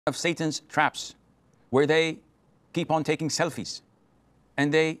of Satan's traps, where they keep on taking selfies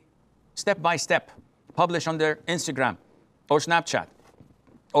and they step by step publish on their Instagram or Snapchat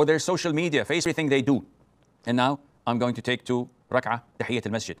or their social media, face everything they do. And now I'm going to take 2 rak'ah tahiyyat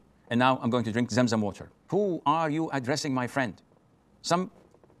al-masjid. And now I'm going to drink Zamzam water. Who are you addressing, my friend? Some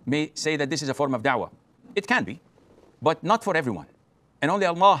may say that this is a form of da'wah. It can be, but not for everyone. And only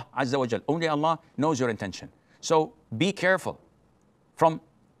Allah Azza wa Jal, only Allah knows your intention. So be careful from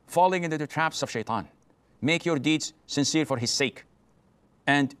falling into the traps of shaitan. Make your deeds sincere for his sake.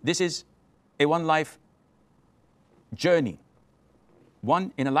 And this is a one life journey,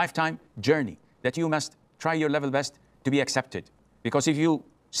 one in a lifetime journey that you must try your level best to be accepted. Because if you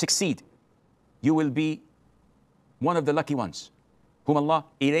succeed, you will be one of the lucky ones whom Allah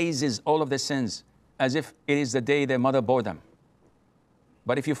erases all of their sins as if it is the day their mother bore them.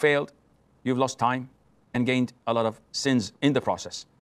 But if you failed, you've lost time and gained a lot of sins in the process.